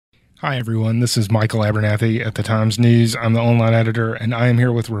Hi, everyone. This is Michael Abernathy at the Times News. I'm the online editor, and I am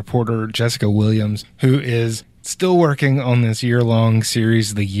here with reporter Jessica Williams, who is still working on this year-long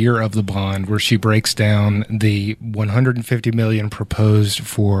series, The Year of the Bond, where she breaks down the $150 million proposed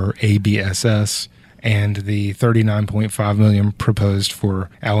for ABSS and the $39.5 million proposed for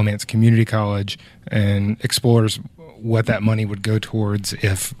Alamance Community College, and explores what that money would go towards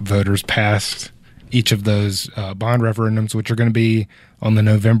if voters passed each of those bond referendums, which are going to be on the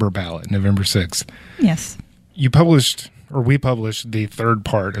November ballot, November 6th. Yes. We published the third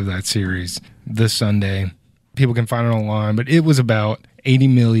part of that series this Sunday. People can find it online, but it was about 80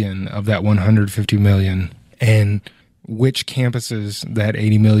 million of that 150 million, and which campuses that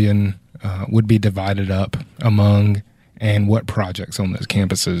 80 million would be divided up among, and what projects on those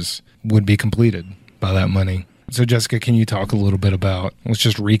campuses would be completed by that money. So, Jessica, can you talk a little bit about, let's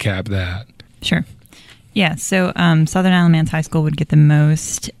just recap that. Sure. Yeah, so Southern Alamance High School would get the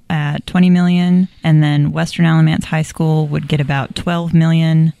most at $20 million, and then Western Alamance High School would get about $12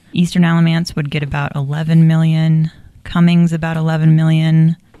 million. Eastern Alamance would get about $11 million. Cummings about $11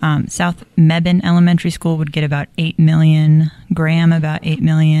 million. South Mebane Elementary School would get about $8 million. Graham about $8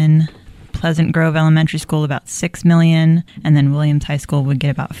 million. Pleasant Grove Elementary School about $6 million, and then Williams High School would get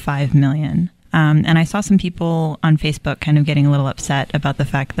about $5 million. And I saw some people on Facebook kind of getting a little upset about the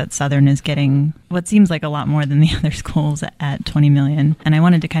fact that Southern is getting what seems like a lot more than the other schools at $20 million. And I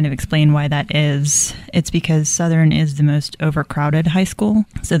wanted to kind of explain why that is. It's because Southern is the most overcrowded high school.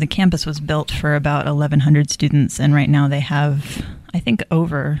 So the campus was built for about 1,100 students, and right now they have, I think,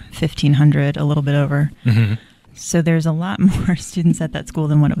 over 1,500, a little bit over. Mm-hmm. So there's a lot more students at that school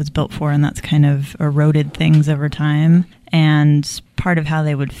than what it was built for, and that's kind of eroded things over time. And part of how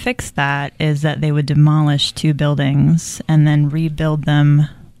they would fix that is that they would demolish 2 buildings and then rebuild them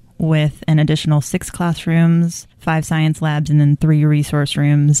with an additional 6 classrooms, 5 science labs, and then 3 resource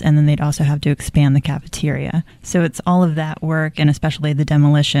rooms. And then they'd also have to expand the cafeteria. So it's all of that work, and especially the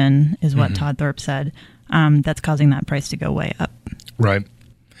demolition is what Todd Thorpe said, that's causing that price to go way up. Right.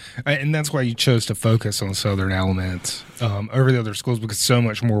 And that's why you chose to focus on Southern Alamance over the other schools, because so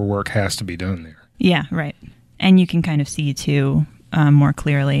much more work has to be done there. Yeah, right. And you can kind of see, too, more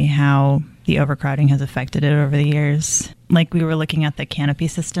clearly how the overcrowding has affected it over the years. Like, we were looking at the canopy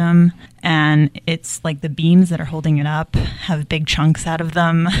system, and it's like the beams that are holding it up have big chunks out of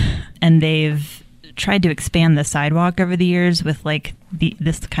them, and they've tried to expand the sidewalk over the years with like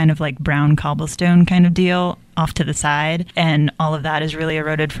this kind of like brown cobblestone kind of deal off to the side, and all of that is really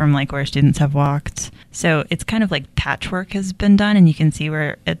eroded from like where students have walked. So it's kind of like patchwork has been done, and you can see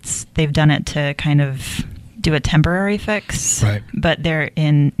where they've done it to kind of do a temporary fix, right, but they're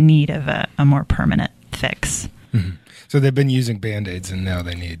in need of a more permanent fix. Mm-hmm. So they've been using Band-Aids and now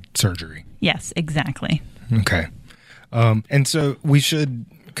they need surgery. Yes, exactly. Okay. And so we should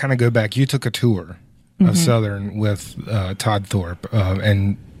kind of go back. You took a tour of Southern with Todd Thorpe,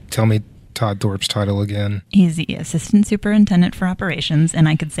 and tell me Todd Thorpe's title again. He's the Assistant Superintendent for Operations, and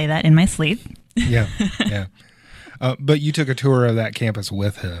I could say that in my sleep. Yeah. But you took a tour of that campus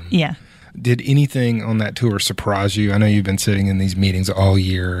with him. Yeah. Did anything on that tour surprise you? I know you've been sitting in these meetings all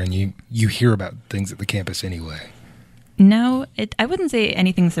year, and you hear about things at the campus anyway. No, I wouldn't say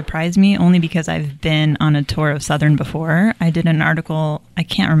anything surprised me, only because I've been on a tour of Southern before. I did an article, I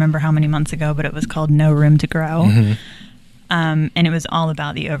can't remember how many months ago, but it was called No Room to Grow. Mm-hmm. And it was all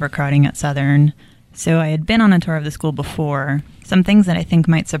about the overcrowding at Southern. So I had been on a tour of the school before. Some things that I think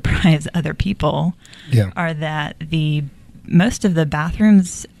might surprise other people are that most of the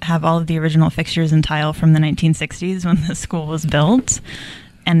bathrooms have all of the original fixtures and tile from the 1960s when the school was built,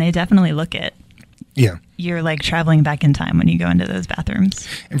 and they definitely look it. Yeah. You're like traveling back in time when you go into those bathrooms.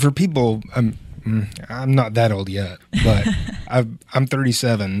 And for people, I'm not that old yet, but I'm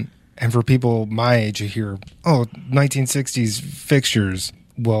 37. And for people my age who hear, 1960s fixtures.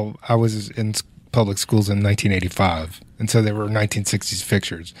 Well, I was in public schools in 1985. And so they were 1960s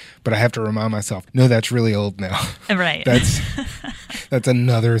fixtures. But I have to remind myself, no, that's really old now. Right. That's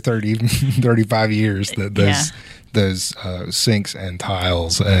another 35 years that those sinks and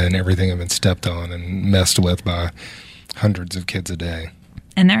tiles and everything have been stepped on and messed with by hundreds of kids a day.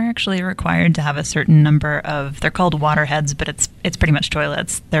 And they're actually required to have a certain number of, they're called waterheads, but it's pretty much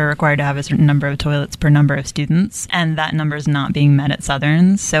toilets. They're required to have a certain number of toilets per number of students, and that number is not being met at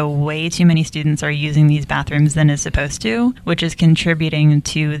Southern. So way too many students are using these bathrooms than is supposed to, which is contributing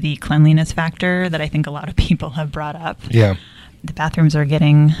to the cleanliness factor that I think a lot of people have brought up. Yeah. The bathrooms are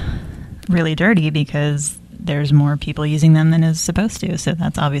getting really dirty because there's more people using them than is supposed to. So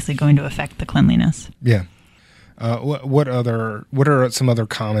that's obviously going to affect the cleanliness. Yeah. What are some other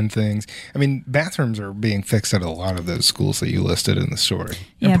common things? I mean, bathrooms are being fixed at a lot of those schools that you listed in the story.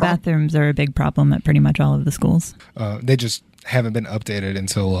 Yeah, bathrooms are a big problem at pretty much all of the schools. They just haven't been updated in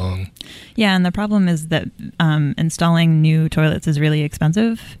so long. Yeah, and the problem is that installing new toilets is really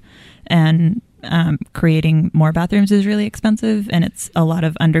expensive, and creating more bathrooms is really expensive, and it's a lot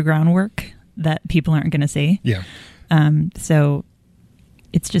of underground work that people aren't going to see. Yeah. So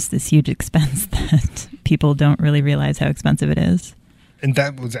it's just this huge expense that people don't really realize how expensive it is. And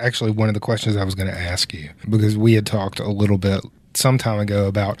that was actually one of the questions I was going to ask you, because we had talked a little bit some time ago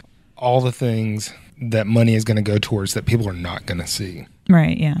about all the things that money is going to go towards that people are not going to see.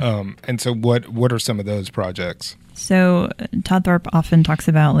 Right, yeah. And so what are some of those projects? So Todd Thorpe often talks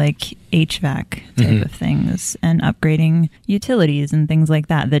about like HVAC type of things and upgrading utilities and things like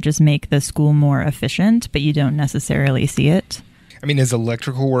that just make the school more efficient, but you don't necessarily see it. I mean, is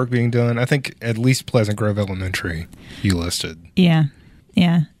electrical work being done? I think at least Pleasant Grove Elementary you listed. Yeah.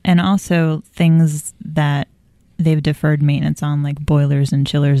 And also things that they've deferred maintenance on, like boilers and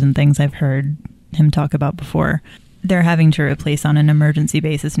chillers and things I've heard him talk about before. They're having to replace on an emergency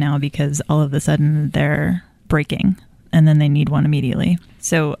basis now because all of a sudden they're breaking and then they need one immediately.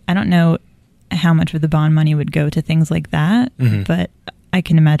 So I don't know how much of the bond money would go to things like that, but I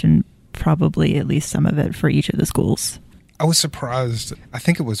can imagine probably at least some of it for each of the schools. I was surprised. I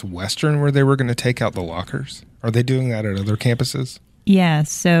think it was Western where they were going to take out the lockers. Are they doing that at other campuses? Yeah,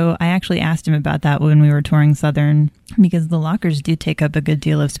 so I actually asked him about that when we were touring Southern, because the lockers do take up a good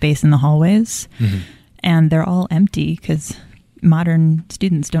deal of space in the hallways, and they're all empty because modern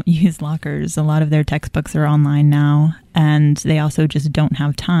students don't use lockers. A lot of their textbooks are online now, and they also just don't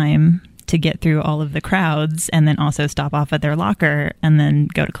have time to get through all of the crowds and then also stop off at their locker and then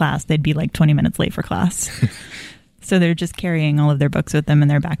go to class. They'd be like 20 minutes late for class. So they're just carrying all of their books with them in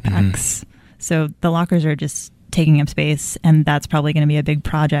their backpacks. So the lockers are just taking up space, and that's probably going to be a big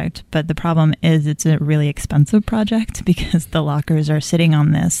project. But the problem is it's a really expensive project because the lockers are sitting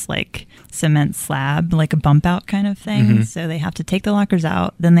on this like cement slab, like a bump out kind of thing. So they have to take the lockers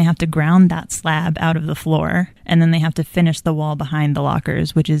out, then they have to ground that slab out of the floor, and then they have to finish the wall behind the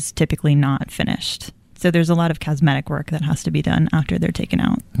lockers, which is typically not finished. So there's a lot of cosmetic work that has to be done after they're taken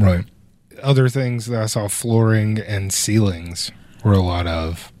out. Right. Other things that I saw, flooring and ceilings were a lot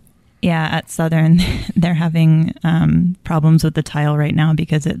of. Yeah, at Southern, they're having problems with the tile right now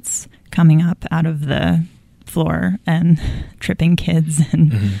because it's coming up out of the floor and tripping kids.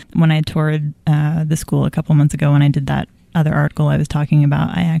 And when I toured the school a couple months ago, when I did that other article I was talking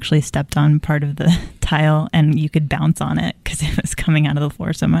about, I actually stepped on part of the tile and you could bounce on it because it was coming out of the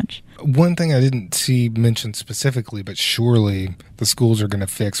floor so much. One thing I didn't see mentioned specifically, but surely the schools are going to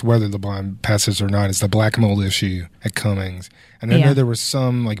fix, whether the bond passes or not, is the black mold issue at Cummings. And I know there was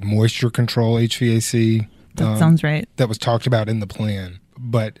some like moisture control HVAC. That sounds right. That was talked about in the plan.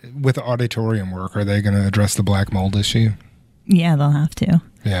 But with the auditorium work, are they going to address the black mold issue? Yeah, they'll have to.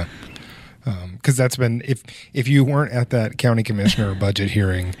 Yeah. Because that's been, if you weren't at that county commissioner budget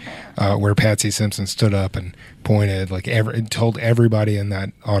hearing where Patsy Simpson stood up and pointed, told everybody in that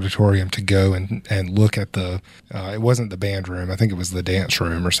auditorium to go and look at it wasn't the band room, I think it was the dance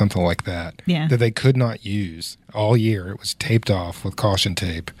room or something like that, that they could not use all year. It was taped off with caution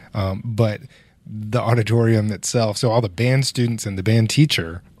tape. But the auditorium itself, so all the band students and the band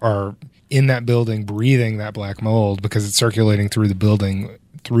teacher are in that building breathing that black mold because it's circulating through the building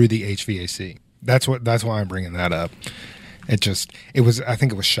through the HVAC. That's why I'm bringing that up. I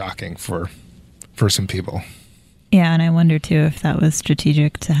think it was shocking for some people. Yeah, and I wonder too if that was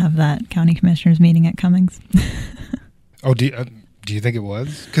strategic to have that county commissioners meeting at Cummings. Oh, do you think it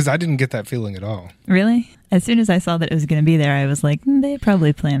was? Because I didn't get that feeling at all. Really? As soon as I saw that it was going to be there, I was like, they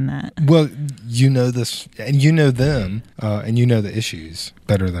probably planned that. Well, you know this, and you know them, and you know the issues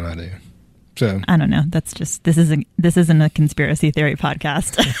better than I do. So I don't know. That's just this isn't a conspiracy theory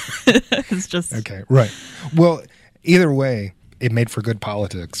podcast. It's just okay, right? Well, either way, it made for good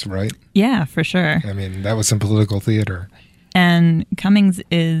politics, right? Yeah, for sure. I mean, that was some political theater. And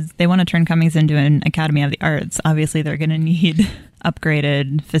they want to turn Cummings into an Academy of the Arts. Obviously, they're going to need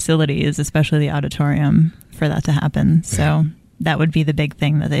upgraded facilities, especially the auditorium, for that to happen. So that would be the big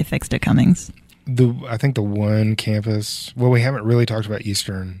thing that they fixed at Cummings. I think the one campus, well, we haven't really talked about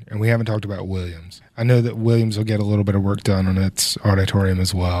Eastern, and we haven't talked about Williams. I know that Williams will get a little bit of work done on its auditorium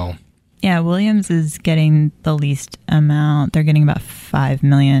as well. Yeah, Williams is getting the least amount. They're getting about $5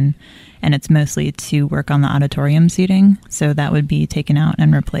 million, and it's mostly to work on the auditorium seating. So that would be taken out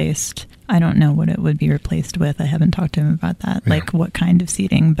and replaced. I don't know what it would be replaced with. I haven't talked to him about that, like what kind of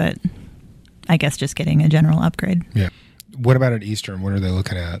seating, but I guess just getting a general upgrade. Yeah. What about at Eastern? What are they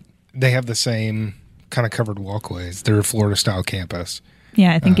looking at? They have the same kind of covered walkways. They're a Florida-style campus.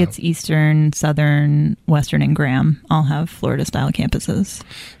 Yeah, I think it's Eastern, Southern, Western, and Graham all have Florida-style campuses.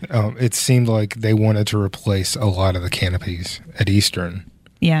 It seemed like they wanted to replace a lot of the canopies at Eastern.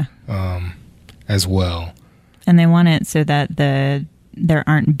 Yeah. As well. And they want it so that there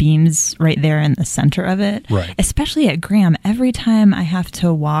aren't beams right there in the center of it. Right. Especially at Graham. Every time I have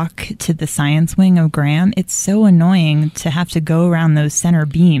to walk to the science wing of Graham, it's so annoying to have to go around those center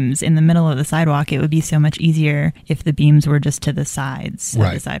beams in the middle of the sidewalk. It would be so much easier if the beams were just to the sides of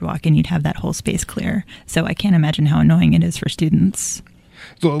the sidewalk and you'd have that whole space clear. So I can't imagine how annoying it is for students.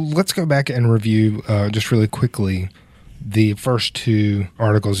 So let's go back and review just really quickly the first 2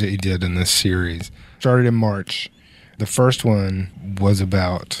 articles that you did in this series. Started in March. The first one was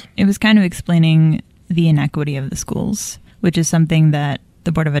about... It was kind of explaining the inequity of the schools, which is something that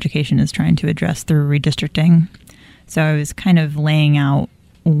the Board of Education is trying to address through redistricting. So I was kind of laying out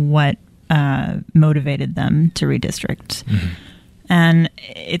what motivated them to redistrict. Mm-hmm. And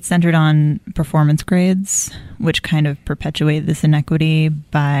it's centered on performance grades, which kind of perpetuate this inequity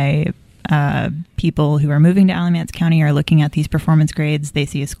by... people who are moving to Alamance County are looking at these performance grades. They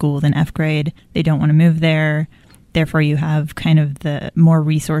see a school with an F grade. They don't want to move there. Therefore, you have kind of the more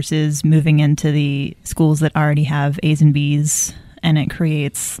resources moving into the schools that already have A's and B's, and it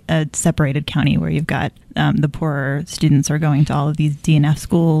creates a separated county where you've got the poorer students are going to all of these D and F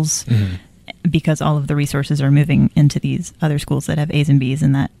schools because all of the resources are moving into these other schools that have A's and B's,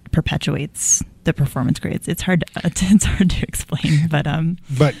 and that perpetuates the performance grades. It's hard to explain,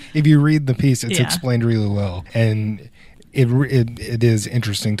 but if you read the piece, it's explained really well, and it is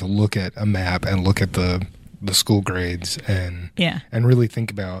interesting to look at a map and look at the school grades and really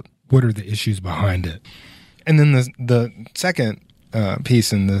think about what are the issues behind it. And then the second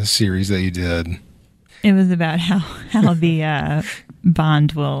piece in the series that you did, it was about how the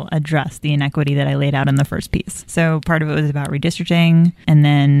bond will address the inequity that I laid out in the first piece. So part of it was about redistricting, and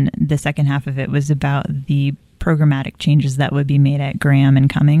then the second half of it was about the programmatic changes that would be made at Graham and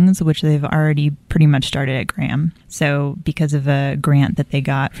Cummings, which they've already pretty much started at Graham. So because of a grant that they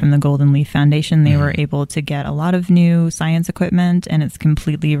got from the Golden Leaf Foundation, they were able to get a lot of new science equipment, and it's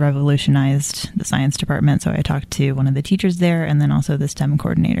completely revolutionized the science department. So I talked to one of the teachers there and then also the STEM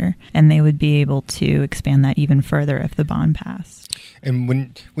coordinator, and they would be able to expand that even further if the bond passed. And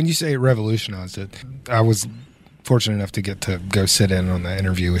when you say it revolutionized it, I was fortunate enough to get to go sit in on the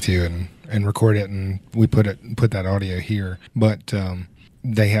interview with you and record it, and we put that audio here. But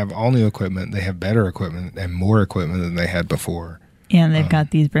they have all new equipment, they have better equipment and more equipment than they had before. Yeah, and they've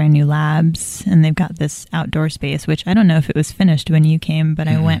got these brand new labs, and they've got this outdoor space, which I don't know if it was finished when you came, but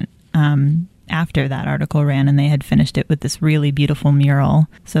I went after that article ran, and they had finished it with this really beautiful mural.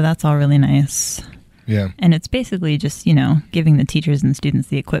 So that's all really nice. Yeah. And it's basically just, giving the teachers and students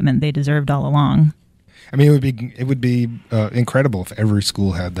the equipment they deserved all along. I mean, it would be incredible if every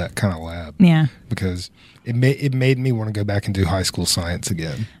school had that kind of lab. Yeah. Because it made me want to go back and do high school science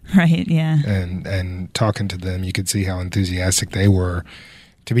again. Right, yeah. And talking to them, you could see how enthusiastic they were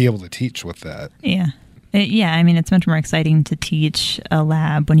to be able to teach with that. Yeah. I mean, it's much more exciting to teach a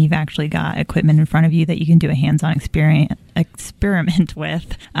lab when you've actually got equipment in front of you that you can do a hands-on experiment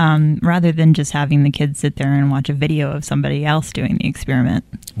with, rather than just having the kids sit there and watch a video of somebody else doing the experiment.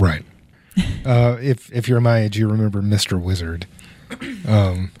 Right. If you're my age, you remember Mr. Wizard.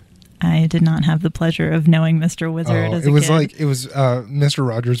 I did not have the pleasure of knowing Mr. Wizard as a kid. It was Mr.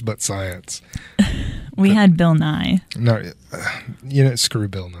 Rogers, but science. We had Bill Nye. No, screw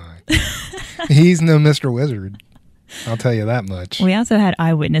Bill Nye. He's no Mr. Wizard. I'll tell you that much. We also had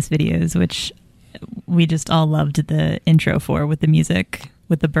Eyewitness videos, which we just all loved the intro for, with the music,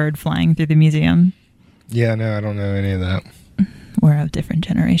 with the bird flying through the museum. Yeah, no, I don't know any of that. We're of different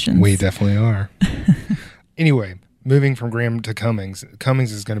generations. We definitely are. Anyway, moving from Graham to Cummings.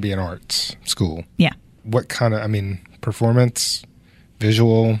 Cummings is going to be an arts school. Yeah. What kind of, performance,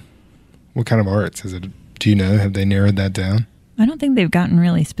 visual, what kind of arts is it? Do you know? Have they narrowed that down? I don't think they've gotten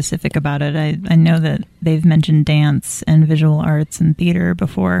really specific about it. I know that they've mentioned dance and visual arts and theater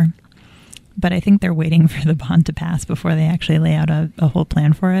before, but I think they're waiting for the bond to pass before they actually lay out a whole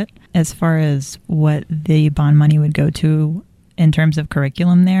plan for it. As far as what the bond money would go to in terms of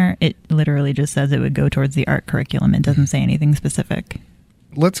curriculum there, it literally just says it would go towards the art curriculum. It doesn't say anything specific.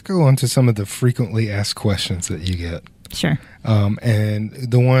 Let's go on to some of the frequently asked questions that you get. Sure. And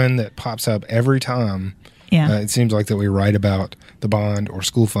the one that pops up every time, it seems like that we write about the bond or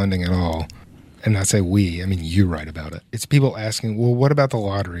school funding at all. And I say we, you write about it. It's people asking, well, what about the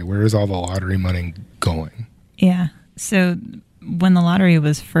lottery? Where is all the lottery money going? Yeah. So when the lottery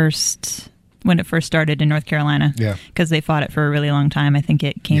was first when it first started in North Carolina. Yeah. Because they fought it for a really long time. I think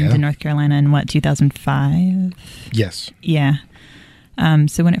it came to North Carolina in, 2005? Yes. Yeah.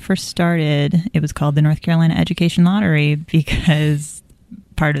 So when it first started, it was called the North Carolina Education Lottery because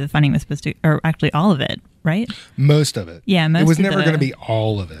part of the funding was supposed to, or actually all of it, right? Most of it. Yeah, most It was of never the- going to be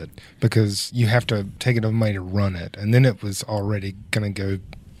all of it because you have to take enough money to run it. And then it was already going to go,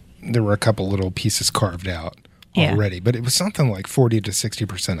 there were a couple little pieces carved out already, but it was something like 40 to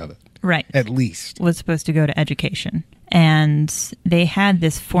 60% of it. Right. At least. Was supposed to go to education. And they had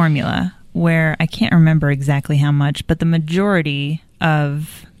this formula where I can't remember exactly how much, but the majority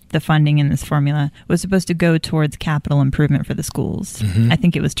of the funding in this formula was supposed to go towards capital improvement for the schools. Mm-hmm. I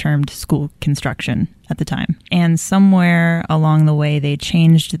think it was termed school construction at the time. And somewhere along the way, they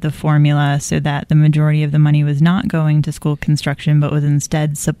changed the formula so that the majority of the money was not going to school construction, but was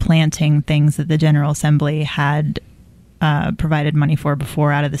instead supplanting things that the General Assembly had provided money for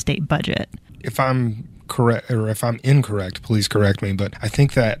before out of the state budget. If I'm correct, or if I'm incorrect, please correct me, but I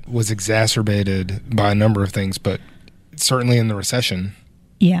think that was exacerbated by a number of things, but certainly in the recession.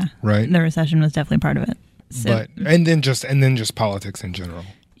 Yeah. Right. The recession was definitely part of it. So, and then just politics in general.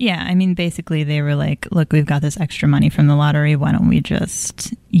 Yeah, I mean, basically they were like, look, we've got this extra money from the lottery. Why don't we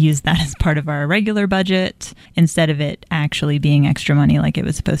just use that as part of our regular budget instead of it actually being extra money like it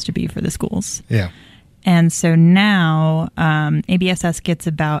was supposed to be for the schools? Yeah. And so now ABSS gets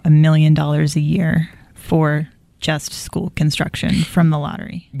about $1 million a year for just school construction from the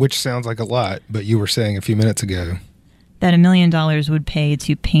lottery. Which sounds like a lot, but you were saying a few minutes ago that $1 million would pay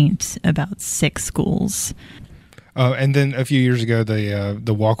to paint about 6 schools. And then a few years ago,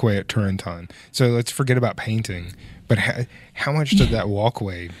 the walkway at Turrentine. So let's forget about painting. But how much did that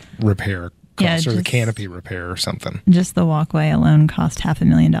walkway repair cost, or the canopy repair or something? Just the walkway alone cost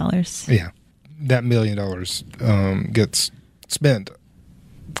 $500,000. Yeah. That $1 million gets spent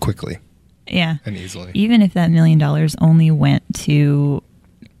quickly. Yeah. And easily. Even if that $1 million only went to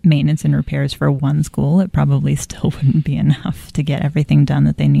maintenance and repairs for one school, it probably still wouldn't be enough to get everything done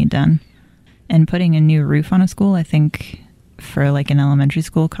that they need done. And putting a new roof on a school, I think for like an elementary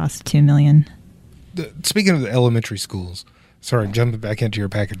school costs $2 million. Speaking of the elementary schools, sorry, jumping back into your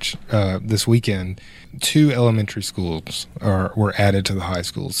package, this weekend, 2 elementary schools were added to the high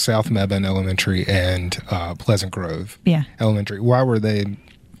schools, South Mebane Elementary and Pleasant Grove Elementary. Why were they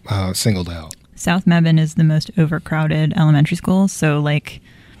singled out? South Mebane is the most overcrowded elementary school. So like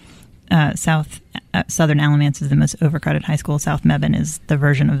Southern Alamance is the most overcrowded high school. South Mebane is the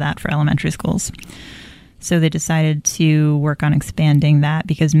version of that for elementary schools. So they decided to work on expanding that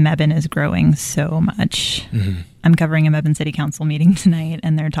because Mebane is growing so much. Mm-hmm. I'm covering a Mebane City Council meeting tonight,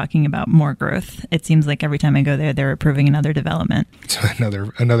 and they're talking about more growth. It seems like every time I go there, they're approving another development. So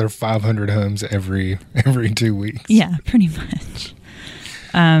another 500 homes every 2 weeks. Yeah, pretty much.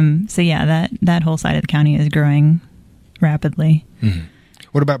 So yeah, that whole side of the county is growing rapidly. Mm-hmm.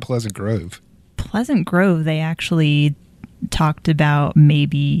 What about Pleasant Grove? Pleasant Grove, they actually talked about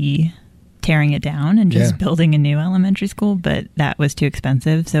maybe tearing it down and just building a new elementary school, but that was too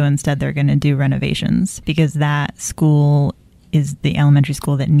expensive. So instead they're going to do renovations because that school is the elementary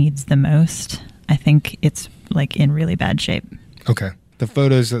school that needs the most. I think it's like in really bad shape. Okay. The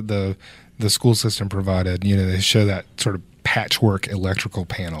photos that the school system provided, they show that sort of patchwork electrical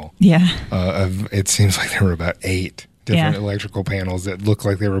panel. Yeah. It seems like there were about 8 different electrical panels that look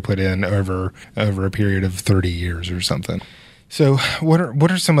like they were put in over a period of 30 years or something. So what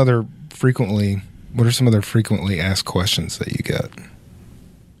are some other frequently asked questions that you get?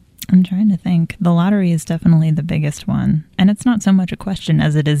 I'm trying to think. The lottery is definitely the biggest one. And it's not so much a question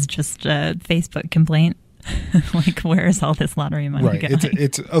as it is just a Facebook complaint. Like, where is all this lottery money going?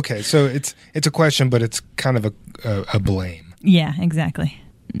 It's okay. So it's a question, but it's kind of a blame. Yeah, exactly.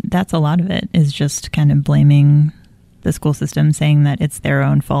 That's a lot of it, is just kind of blaming the school system, saying that it's their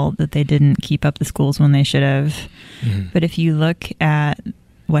own fault that they didn't keep up the schools when they should have. Mm-hmm. But if you look at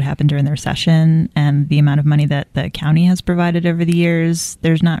what happened during the recession and the amount of money that the county has provided over the years,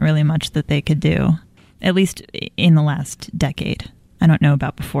 there's not really much that they could do, at least in the last decade. I don't know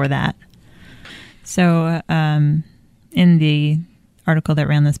about before that. So in the article that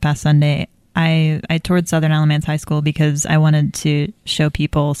ran this past Sunday, I toured Southern Alamance High School because I wanted to show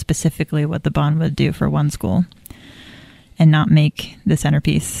people specifically what the bond would do for one school and not make the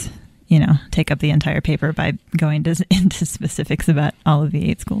centerpiece, take up the entire paper by going into specifics about all of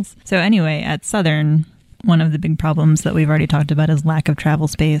the 8 schools. So anyway, at Southern, one of the big problems that we've already talked about is lack of travel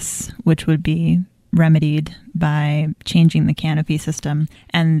space, which would be remedied by changing the canopy system.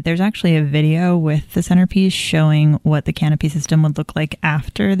 And there's actually a video with the centerpiece showing what the canopy system would look like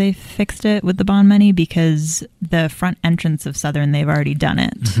after they fixed it with the bond money, because the front entrance of Southern, they've already done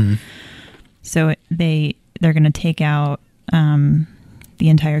it. Mm-hmm. So they're going to take out the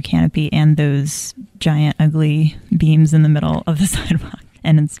entire canopy and those giant ugly beams in the middle of the sidewalk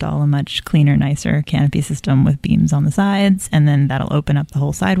and install a much cleaner, nicer canopy system with beams on the sides. And then that'll open up the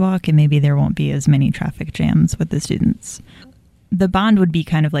whole sidewalk, and maybe there won't be as many traffic jams with the students. The bond would be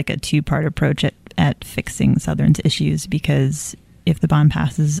kind of like a two-part approach at fixing Southern's issues, because if the bond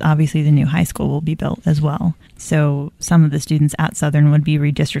passes, obviously the new high school will be built as well. So some of the students at Southern would be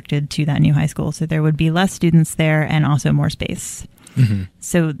redistricted to that new high school. So there would be less students there and also more space. Mm-hmm.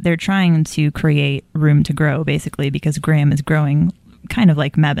 So they're trying to create room to grow, basically, because Graham is growing kind of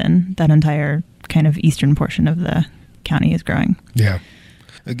like Mebane. That entire kind of eastern portion of the county is growing. Yeah.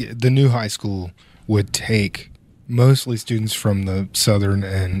 The new high school would take mostly students from the southern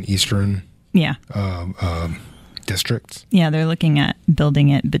and eastern districts. Yeah, they're looking at building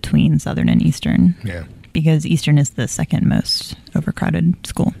it between Southern and Eastern. Yeah. Because Eastern is the second most overcrowded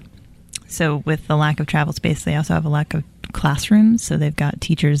school. So with the lack of travel space, they also have a lack of classrooms. So they've got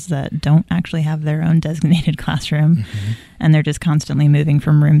teachers that don't actually have their own designated classroom. Mm-hmm. And they're just constantly moving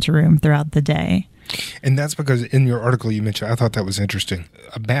from room to room throughout the day. And that's because in your article you mentioned, I thought that was interesting,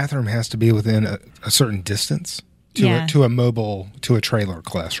 a bathroom has to be within a certain distance to a trailer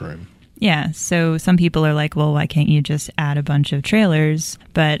classroom. Yeah, so some people are like, well, why can't you just add a bunch of trailers?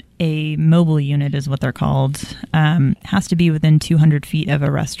 But a mobile unit is what they're called, has to be within 200 feet of a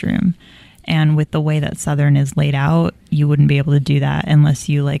restroom. And with the way that Southern is laid out, you wouldn't be able to do that unless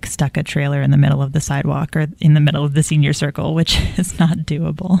you like stuck a trailer in the middle of the sidewalk or in the middle of the senior circle, which is not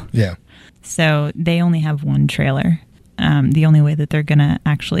doable. Yeah. So they only have one trailer. The only way that they're going to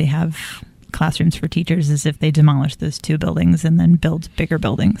actually have classrooms for teachers is if they demolish those two buildings and then build bigger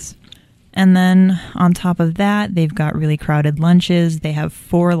buildings. And then on top of that, they've got really crowded lunches. They have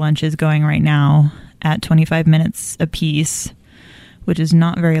 4 lunches going right now at 25 minutes apiece, which is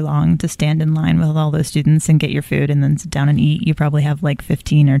not very long to stand in line with all those students and get your food and then sit down and eat. You probably have like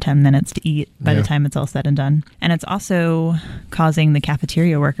 15 or 10 minutes to eat by the time it's all said and done. And it's also causing the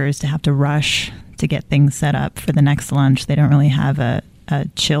cafeteria workers to have to rush to get things set up for the next lunch. They don't really have a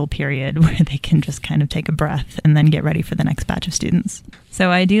chill period where they can just kind of take a breath and then get ready for the next batch of students. So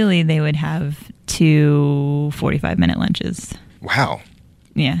ideally, they would have 2 45-minute lunches. Wow.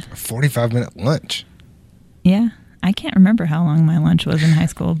 Yeah. A 45-minute lunch. Yeah. I can't remember how long my lunch was in high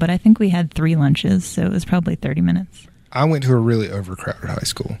school, but I think we had 3 lunches, so it was probably 30 minutes. I went to a really overcrowded high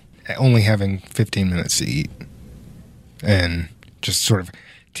school, only having 15 minutes to eat, and just sort of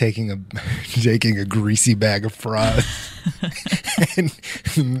taking a greasy bag of fries and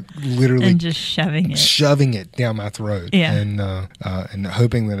literally and just shoving it down my throat, and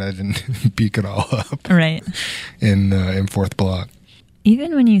hoping that I didn't puke it all up, right, in 4th block.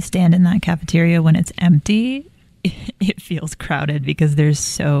 Even when you stand in that cafeteria when it's empty, it feels crowded because there's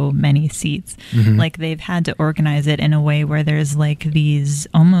so many seats. Mm-hmm. Like they've had to organize it in a way where there's like these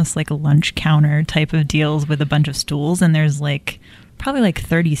almost like a lunch counter type of deals with a bunch of stools, and there's like probably like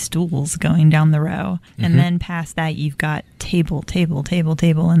 30 stools going down the row. Mm-hmm. And then past that, you've got table,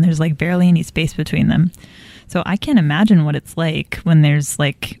 and there's like barely any space between them. So I can't imagine what it's like when there's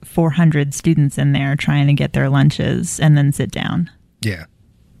like 400 students in there trying to get their lunches and then sit down. Yeah.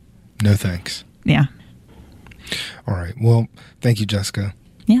 No thanks. Yeah. All right. Well, thank you, Jessica.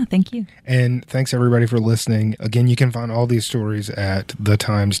 Yeah, thank you. And thanks, everybody, for listening. Again, you can find all these stories at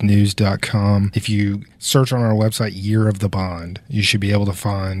thetimesnews.com. If you search on our website, Year of the Bond, you should be able to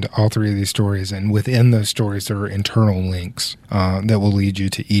find all 3 of these stories. And within those stories, there are internal links that will lead you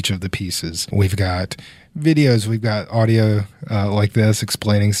to each of the pieces. We've got videos, we've got audio like this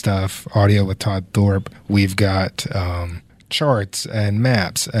explaining stuff, audio with Todd Thorpe. We've got charts and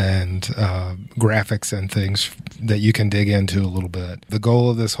maps and graphics and things that you can dig into a little bit. The goal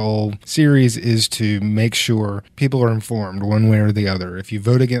of this whole series is to make sure people are informed one way or the other. If you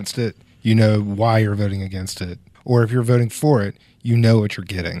vote against it, you know why you're voting against it. Or if you're voting for it, you know what you're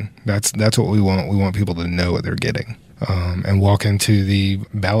getting. That's what we want. We want people to know what they're getting and walk into the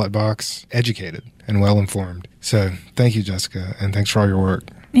ballot box educated and well informed. So thank you, Jessica, and thanks for all your work.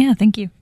 Yeah, thank you.